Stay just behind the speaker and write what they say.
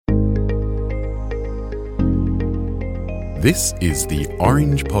This is the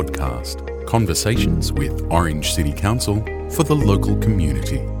Orange Podcast, conversations with Orange City Council for the local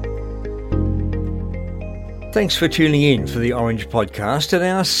community. Thanks for tuning in for the Orange Podcast and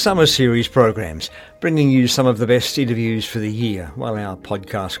our summer series programs, bringing you some of the best interviews for the year while our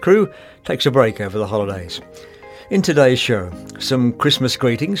podcast crew takes a break over the holidays. In today's show, some Christmas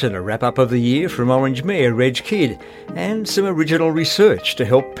greetings and a wrap-up of the year from Orange Mayor Reg Kidd, and some original research to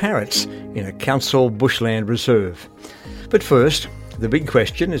help parrots in a council bushland reserve. But first, the big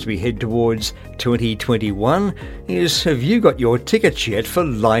question as we head towards 2021 is, have you got your tickets yet for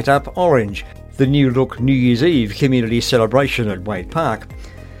Light Up Orange, the new-look New Year's Eve community celebration at Wade Park?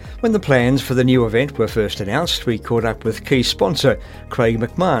 When the plans for the new event were first announced, we caught up with key sponsor Craig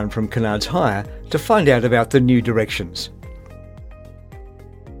McMahon from Kennards Hire to find out about the new directions.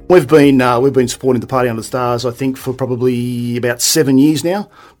 We've been supporting the Party Under the Stars, I think, for probably about 7 years now.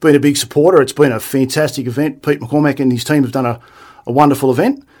 Been a big supporter. It's been a fantastic event. Pete McCormack and his team have done a wonderful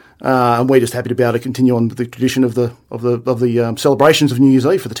event, and we're just happy to be able to continue on with the tradition of the celebrations of New Year's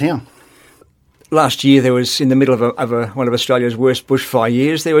Eve for the town. Last year, there was, in the middle of one of Australia's worst bushfire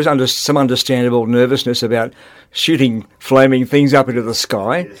years, there was some understandable nervousness about shooting flaming things up into the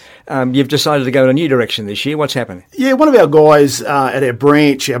sky. You've decided to go in a new direction this year. What's happened? Yeah, one of our guys at our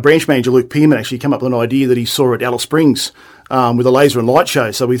branch manager, Luke Pearman, actually came up with an idea that he saw at Alice Springs with a laser and light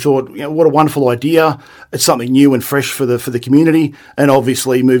show. So we thought, what a wonderful idea. It's something new and fresh for the community, and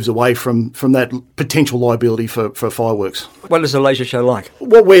obviously moves away from that potential liability for fireworks. What is the laser show like?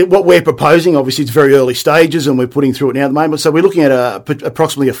 What we're proposing, obviously it's very early stages and we're putting through it now at the moment. So we're looking at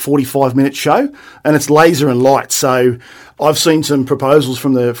approximately a 45-minute show, and it's laser and light. So I've seen some proposals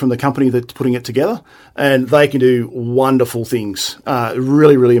from the company that's putting it together, and they can do wonderful things.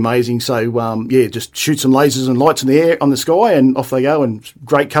 Really, really amazing. So just shoot some lasers and lights in the air on the sky, and off they go. And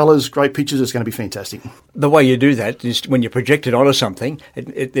great colours, great pictures. It's going to be fantastic. The way you do that is when you project it onto something.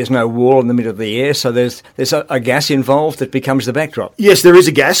 There's no wall in the middle of the air, so there's a gas involved that becomes the backdrop. Yes, there is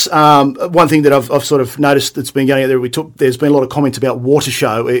a gas. One thing that I've sort of noticed that's been going out there, there's been a lot of comments about water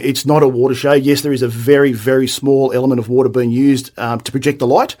show. It's not a water show. Yes, there is a very, very small element of water being used to project the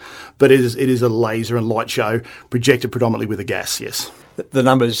light, but it is a laser and light show projected predominantly with a gas. Yes. The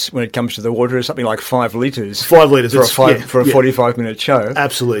numbers when it comes to the water is something like 5 litres. 5 litres for a 45-minute show.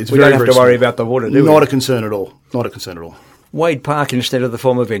 Absolutely. We don't have to worry about the water, do we? Not a concern at all. Not a concern at all. Wade Park instead of the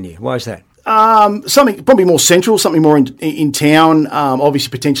former venue. Why is that? Something probably more central, something more in town. Obviously,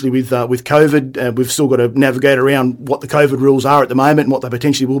 potentially with COVID, we've still got to navigate around what the COVID rules are at the moment and what they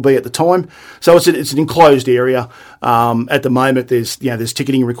potentially will be at the time. So it's an enclosed area. At the moment, there's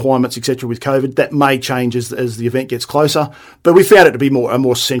ticketing requirements, etc. with COVID. That may change as the event gets closer. But we found it to be a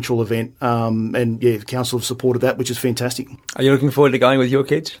more central event, and the council have supported that, which is fantastic. Are you looking forward to going with your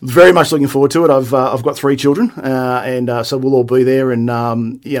kids? Very much looking forward to it. I've got 3 children, and so we'll all be there, and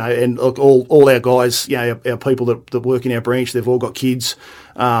look, all our guys, our people that work in our branch, they've all got kids.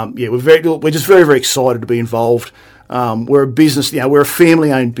 We're just very, very excited to be involved. We're a business, we're a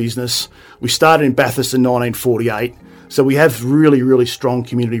family-owned business. We started in Bathurst in 1948, so we have really, really strong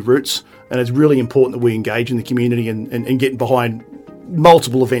community roots, and it's really important that we engage in the community and get behind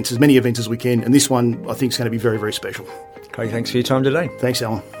multiple events, as many events as we can, and this one I think is going to be very, very special. Okay, thanks for your time today. Thanks,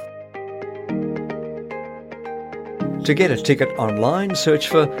 Alan. To get a ticket online, search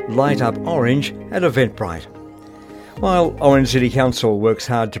for Light Up Orange at Eventbrite. While Orange City Council works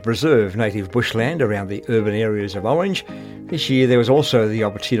hard to preserve native bushland around the urban areas of Orange, this year there was also the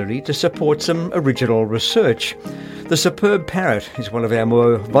opportunity to support some original research. The superb parrot is one of our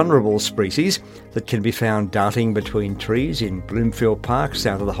more vulnerable species that can be found darting between trees in Bloomfield Park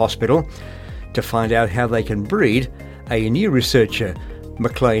south of the hospital. To find out how they can breed, a new researcher,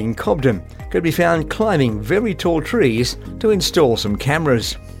 McLean Cobden, could be found climbing very tall trees to install some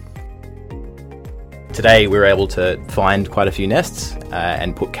cameras. Today we were able to find quite a few nests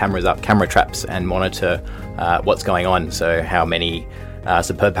and put cameras up, camera traps, and monitor what's going on. So how many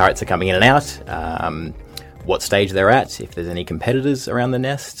superb parrots are coming in and out, what stage they're at, if there's any competitors around the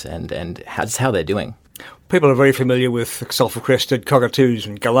nest, and how they're doing. People are very familiar with sulphur-crested cockatoos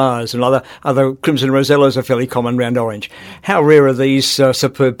and galahs, and other crimson rosellas are fairly common around Orange. How rare are these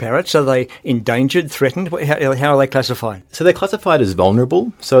superb parrots? Are they endangered, threatened? How are they classified? So they're classified as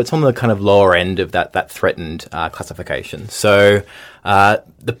vulnerable, so it's on the kind of lower end of that threatened classification. So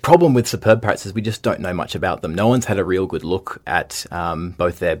the problem with superb parrots is we just don't know much about them. No one's had a real good look at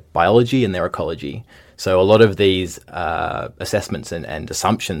both their biology and their ecology. So a lot of these assessments and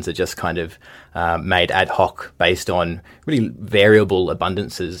assumptions are just kind of made ad hoc based on really variable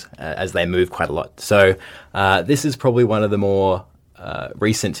abundances as they move quite a lot. So this is probably one of the more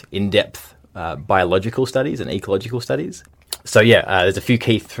recent in-depth biological studies and ecological studies. So there's a few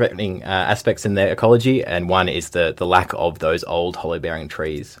key threatening aspects in their ecology, and one is the lack of those old hollow-bearing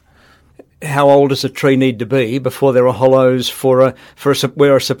trees. How old does a tree need to be before there are hollows where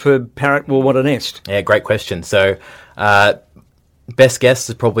a superb parrot will want a nest? Yeah, great question. So best guess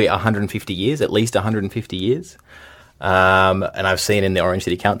is probably 150 years, at least 150 years. And I've seen in the Orange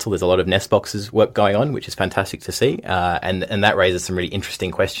City Council there's a lot of nest boxes work going on, which is fantastic to see. And that raises some really interesting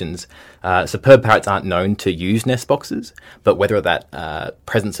questions. Superb parrots aren't known to use nest boxes, but whether that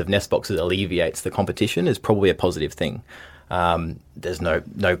presence of nest boxes alleviates the competition is probably a positive thing. There's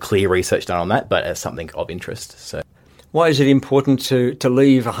no clear research done on that, but it's something of interest. So, why is it important to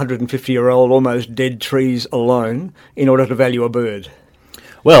leave 150-year-old almost dead trees alone in order to value a bird?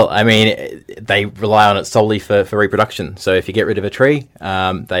 Well, I mean, they rely on it solely for reproduction. So if you get rid of a tree,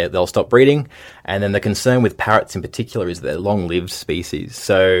 they'll stop breeding. And then the concern with parrots in particular is they're long-lived species.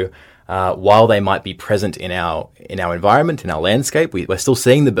 So while they might be present in our environment, in our landscape, we're still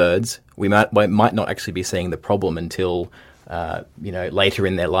seeing the birds. We might not actually be seeing the problem until later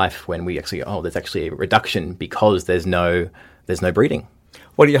in their life, when we actually there's actually a reduction because there's no breeding.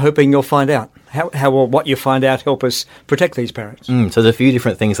 What are you hoping you'll find out? How will what you find out help us protect these parrots? So there's a few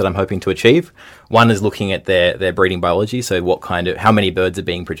different things that I'm hoping to achieve. One is looking at their breeding biology, so how many birds are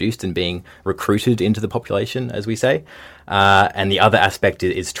being produced and being recruited into the population, as we say. And the other aspect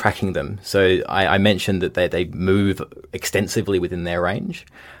is tracking them. So I mentioned that they move extensively within their range.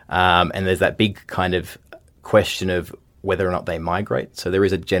 And there's that big kind of question of whether or not they migrate. So there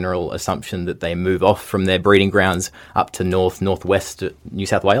is a general assumption that they move off from their breeding grounds up to northwest New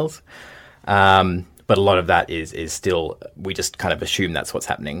South Wales. But a lot of that is still, we just kind of assume that's what's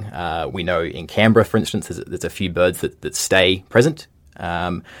happening. We know in Canberra, for instance, there's a few birds that stay present.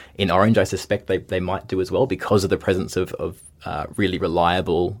 In Orange, I suspect they might do as well because of the presence of really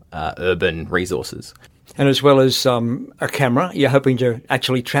reliable urban resources. And as well as a camera, you're hoping to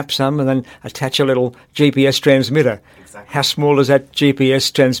actually trap some and then attach a little GPS transmitter. Exactly. How small is that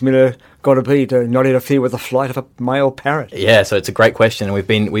GPS transmitter got to be to not interfere with the flight of a male parrot? Yeah, so it's a great question. We've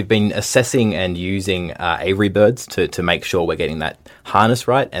been assessing and using aviary birds to make sure we're getting that harness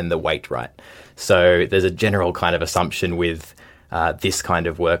right and the weight right. So there's a general kind of assumption with this kind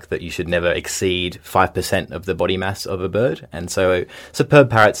of work that you should never exceed 5% of the body mass of a bird. And so superb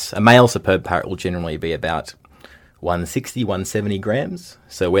parrots, a male superb parrot will generally be about 160, 170 grams.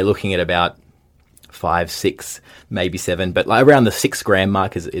 So we're looking at about 5, 6, maybe 7, but like around the 6 gram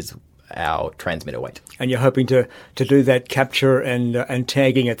mark is our transmitter weight. And you're hoping to do that capture and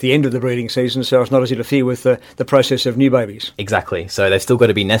tagging at the end of the breeding season, so it's not as interfere with the process of new babies. Exactly. So they've still got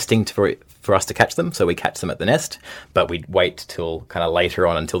to be nesting for us to catch them. So we catch them at the nest, but we wait till kind of later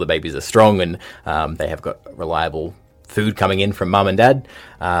on until the babies are strong and they have got reliable food coming in from mum and dad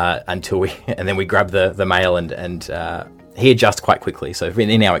and then we grab the male and he adjusts quite quickly. So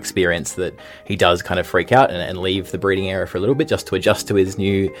in our experience that he does kind of freak out and leave the breeding area for a little bit just to adjust to his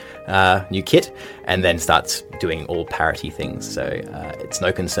new kit and then starts doing all parroty things. So it's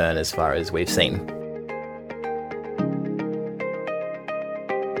no concern as far as we've seen.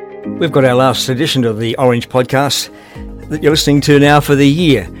 We've got our last edition of the Orange podcast that you're listening to now for the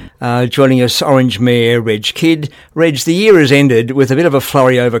year. Joining us, Orange Mayor Reg Kidd. Reg, the year has ended with a bit of a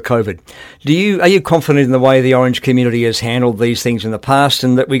flurry over COVID. Are you confident in the way the Orange community has handled these things in the past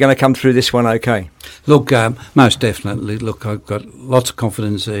and that we're going to come through this one okay? Look, most definitely. Look, I've got lots of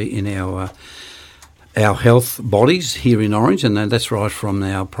confidence in our health bodies here in Orange, and that's right from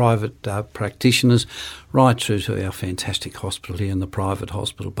our private practitioners right through to our fantastic hospital here and the private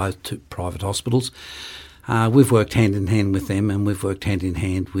hospital, both two private hospitals. We've worked hand in hand with them and we've worked hand in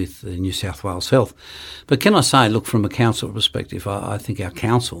hand with New South Wales Health. But can I say, look, from a council perspective, I think our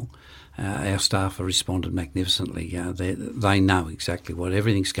council, our staff have responded magnificently. They know exactly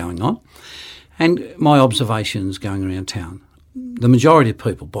everything's going on. And my observations going around town, the majority of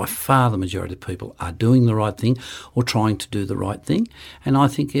people, by far the majority of people, are doing the right thing or trying to do the right thing. And I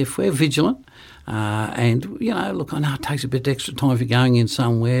think if we're vigilant, and, look, I know it takes a bit extra time if you're going in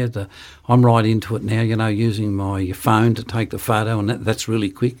somewhere. I'm right into it now, using my phone to take the photo, and that's really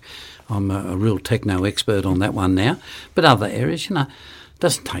quick. I'm a real techno expert on that one now. But other areas, it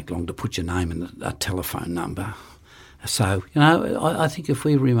doesn't take long to put your name and a telephone number. So, I think if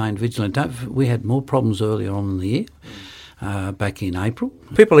we remain vigilant, we had more problems earlier on in the year. back in April.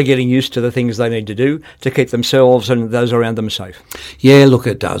 People are getting used to the things they need to do to keep themselves and those around them safe. Yeah, look,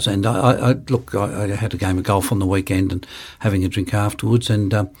 it does. And I had a game of golf on the weekend and having a drink afterwards,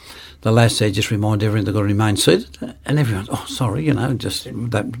 and the lads there just remind everyone they've got to remain seated, and everyone, oh, sorry, just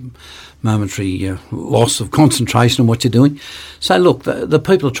that momentary loss of concentration on what you're doing. So look, the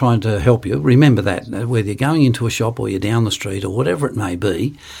people are trying to help you. Remember that, whether you're going into a shop or you're down the street or whatever it may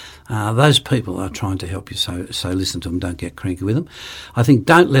be, those people are trying to help you, so listen to them, don't get cranky with them. I think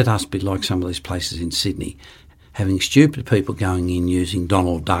don't let us be like some of these places in Sydney, having stupid people going in using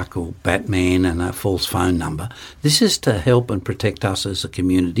Donald Duck or Batman and a false phone number. This is to help and protect us as a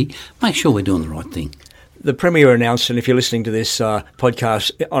community. Make sure we're doing the right thing. The Premier announced, and if you're listening to this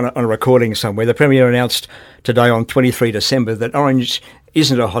podcast on a recording somewhere, the Premier announced today on 23 December that Orange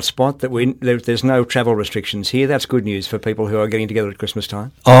isn't a hotspot, that there's no travel restrictions here. That's good news for people who are getting together at Christmas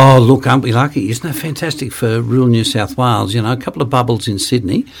time. Oh, look, aren't we lucky? Isn't that fantastic for rural New South Wales? A couple of bubbles in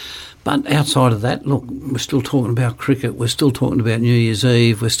Sydney. But outside of that, look, we're still talking about cricket, we're still talking about New Year's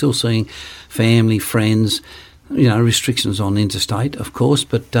Eve, we're still seeing family, friends, restrictions on interstate, of course,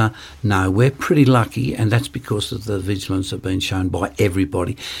 but no, we're pretty lucky, and that's because of the vigilance that's been shown by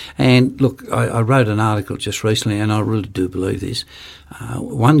everybody. And look, I wrote an article just recently, and I really do believe this.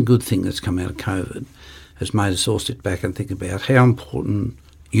 One good thing that's come out of COVID has made us all sit back and think about how important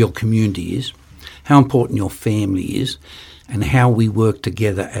your community is, how important your family is, and how we work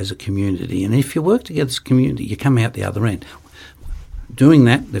together as a community. And if you work together as a community, you come out the other end. Doing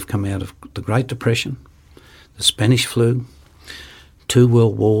that, they've come out of the Great Depression, the Spanish flu, 2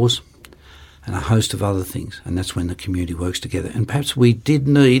 world wars, and a host of other things. And that's when the community works together. And perhaps we did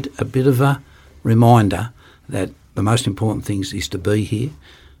need a bit of a reminder that the most important thing is to be here,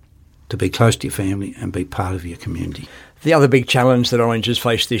 to be close to your family and be part of your community. The other big challenge that Orange has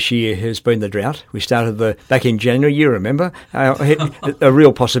faced this year has been the drought. We started back in January, you remember, a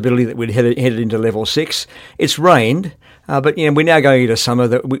real possibility that we'd headed into level 6. It's rained, but we're now going into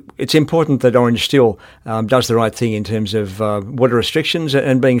summer. It's important that Orange still does the right thing in terms of water restrictions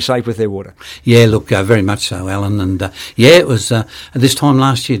and being safe with their water. Yeah, look, very much so, Alan. And it was at this time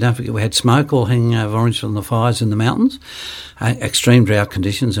last year, don't forget, we had smoke all hanging over Orange from the fires in the mountains. Extreme drought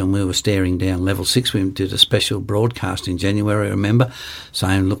conditions, and we were staring down level 6. We did a special broadcast in January, I remember,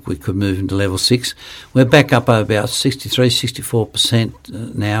 saying, look, we could move into level 6. We're back up about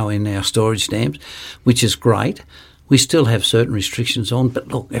 63-64% now in our storage dams, which is great. We still have certain restrictions on, but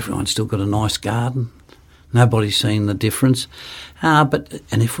look, everyone's still got a nice garden. Nobody's seen the difference. And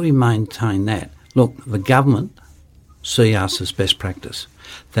if we maintain that, look, the government see us as best practice.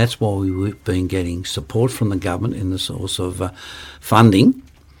 That's why we've been getting support from the government in the source of funding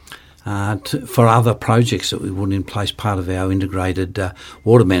for other projects that we put in place, part of our integrated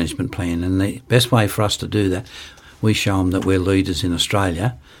water management plan. And the best way for us to do that, we show them that we're leaders in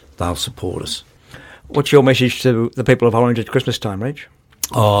Australia, they'll support us. What's your message to the people of Orange at Christmas time, Reg?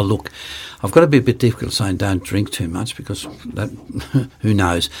 Oh, look, I've got to be a bit difficult saying don't drink too much because that, who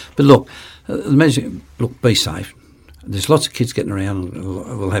knows. But look, be safe. There's lots of kids getting around and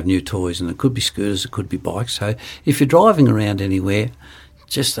will have new toys, and it could be scooters, it could be bikes. So if you're driving around anywhere,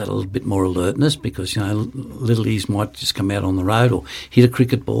 just that little bit more alertness because, littlies might just come out on the road or hit a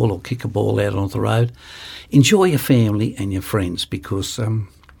cricket ball or kick a ball out on the road. Enjoy your family and your friends because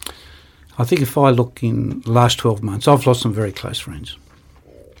I think if I look in the last 12 months, I've lost some very close friends.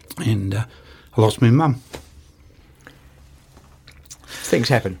 And I lost my mum. Things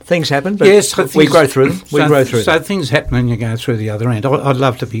happen, but yes, we grow through them. So things happen and you go through the other end. I'd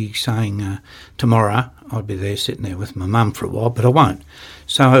love to be saying tomorrow I'd be there sitting there with my mum for a while, but I won't.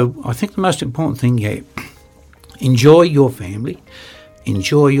 So I think the most important thing, enjoy your family,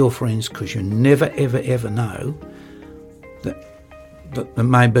 enjoy your friends, because you never, ever, ever know that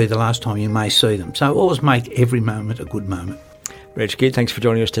may be the last time you may see them. So always make every moment a good moment. Reg Kidd, thanks for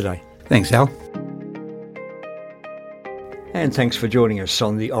joining us today. Thanks, Al. And thanks for joining us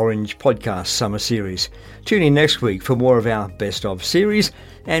on the Orange Podcast Summer Series. Tune in next week for more of our Best Of series,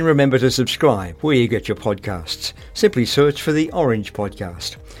 and remember to subscribe where you get your podcasts. Simply search for the Orange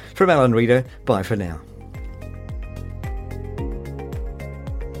Podcast. From Alan Reader, bye for now.